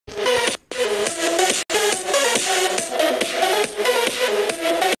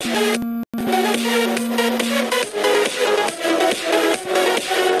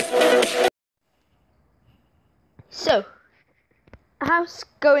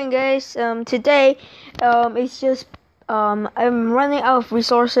going, guys? Today, it's just I'm running out of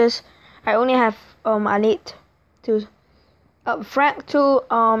resources. I only have I need to Frank to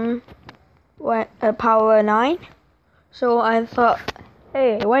power 9. So I thought,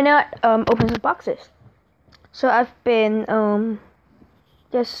 hey, why not open some boxes? So I've been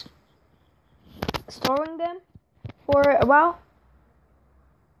just storing them for a while.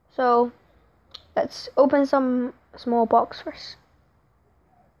 So let's open some small box first.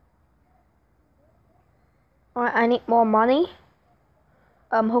 Alright, I need more money.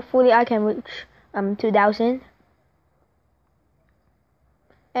 Hopefully I can reach 2,000.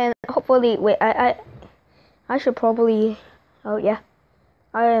 And hopefully, wait, I should probably, oh yeah,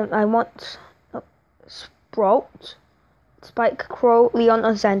 I want Sprout, Spike, Crow, Leon,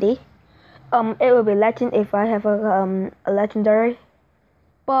 or Sandy. It will be legend if I have a legendary,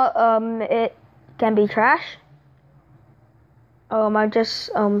 but it can be trash. I'm just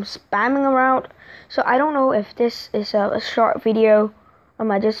spamming around, so I don't know if this is a short video.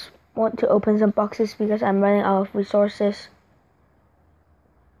 I just want to open some boxes because I'm running out of resources.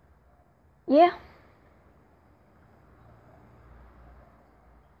 Yeah.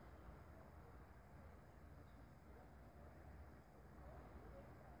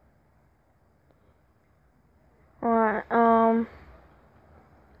 Alright,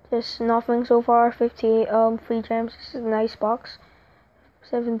 just nothing so far. 50 free gems. This is a nice box.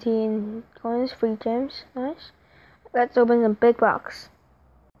 17 coins, free gems, nice. Let's open some big box.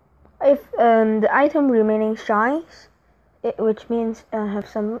 If the item remaining shines, which means I have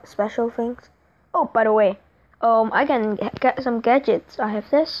some special things. Oh, by the way, I can get some gadgets. I have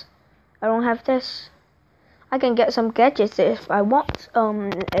this. I don't have this. I can get some gadgets if I want.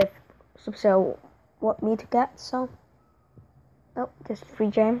 If Supercell want me to get some. Oh, just free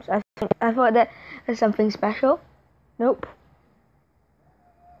gems. I thought that was something special. Nope.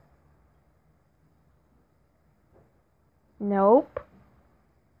 Nope.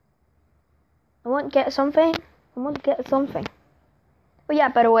 I want to get something. Oh yeah,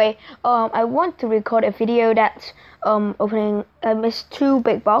 by the way, I want to record a video that's opening. I missed 2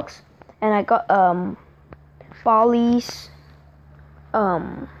 big box, and I got Barley's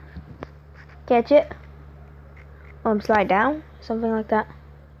gadget. Slide down, something like that.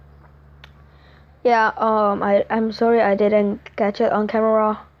 Yeah. I'm sorry I didn't catch it on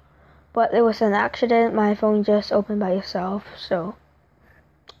camera, but it was an accident. My phone just opened by itself. So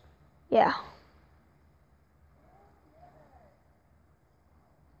yeah.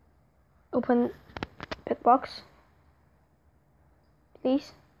 Open big box,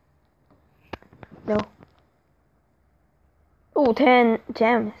 please. No. Oh, 10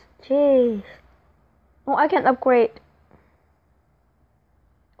 gems. Jeez. Oh, I can upgrade.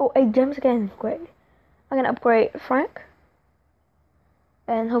 Oh, 8 gems again. Great. I can upgrade Frank.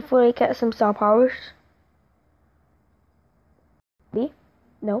 And hopefully get some star powers. B?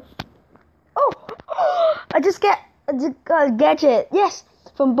 No. Oh! I just got a gadget. Yes!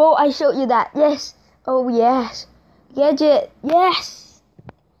 From Bo, I showed you that. Yes. Oh, yes. Gadget. Yes.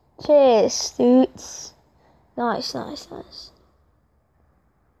 Cheers, dudes. Nice.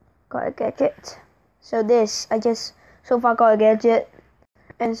 Got a gadget. So this, I just so far got a gadget.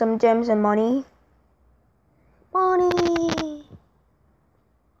 And some gems and money.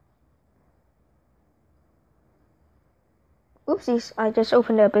 Oopsies, I just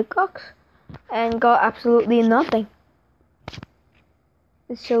opened a big box. And got absolutely nothing.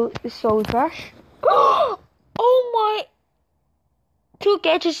 It's so trash. Oh my! 2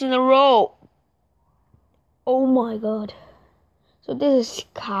 gadgets in a row. Oh my god. So this is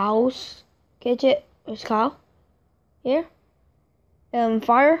Cow's gadget. There's Cow. Here.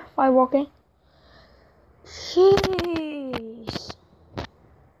 Fire walking. Jeez.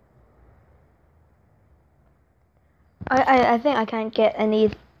 I think I can't get any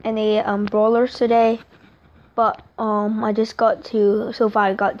brawlers today. But I just got to, so far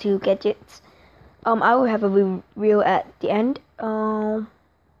I got 2 gadgets. I will have a review at the end.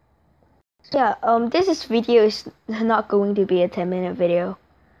 Yeah, this video is not going to be a 10-minute video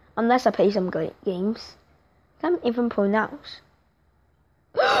unless I play some games. Can't even pronounce.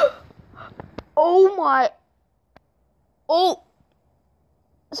 Oh my! Oh,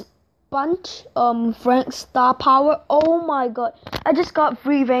 Sponge, Frank star power. Oh my god! I just got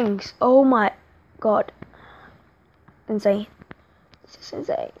 3 rings. Oh my god! Insane.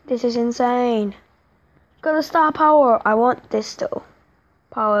 This is insane. Got a star power. I want this though.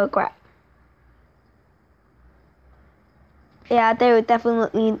 Power grab. Yeah, there will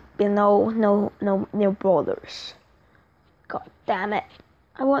definitely be no new brawlers. God damn it.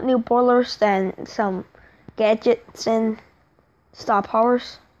 I want new brawlers and some gadgets and star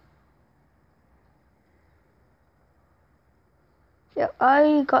powers. Yeah,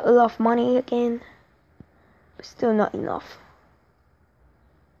 I got a lot of money again, but still not enough.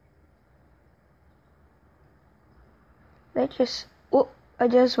 Let's just. Oh, I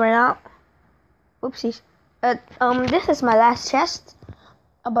just ran out. Oopsies. This is my last chest.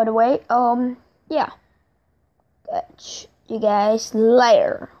 By the way, yeah. Catch you guys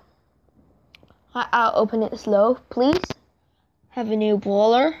later. I'll open it slow, please. Have a new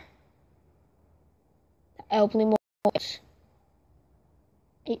brawler. I'll open more.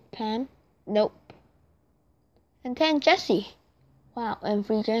 8 Pam. Nope. And 10 Jesse. Wow, and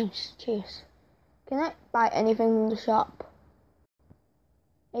 3 James. Cheers. Can I buy anything from the shop?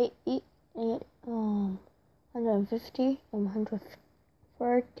 150,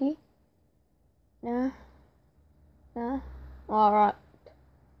 130. Nah. Alright.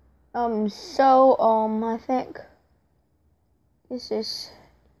 I think this is.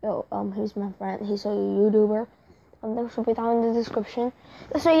 He's my friend. He's a YouTuber. Links will be down in the description.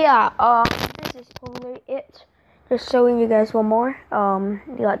 So yeah, this is probably it. Just showing you guys one more.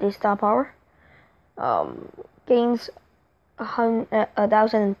 You got this star power. Gains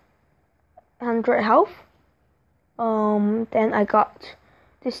 1,100 health. Then I got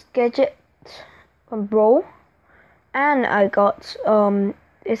this gadget from Bro, and I got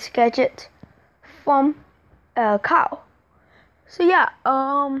this gadget from Cow. So yeah,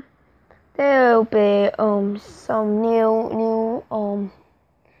 there'll be some new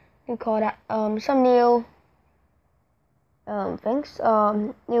you call that some new things,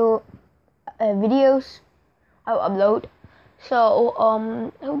 new videos I'll upload. So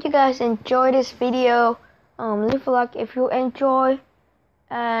hope you guys enjoy this video. Leave a like if you enjoy,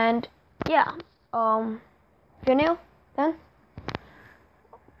 and yeah, if you're new, then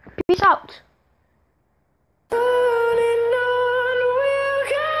peace out.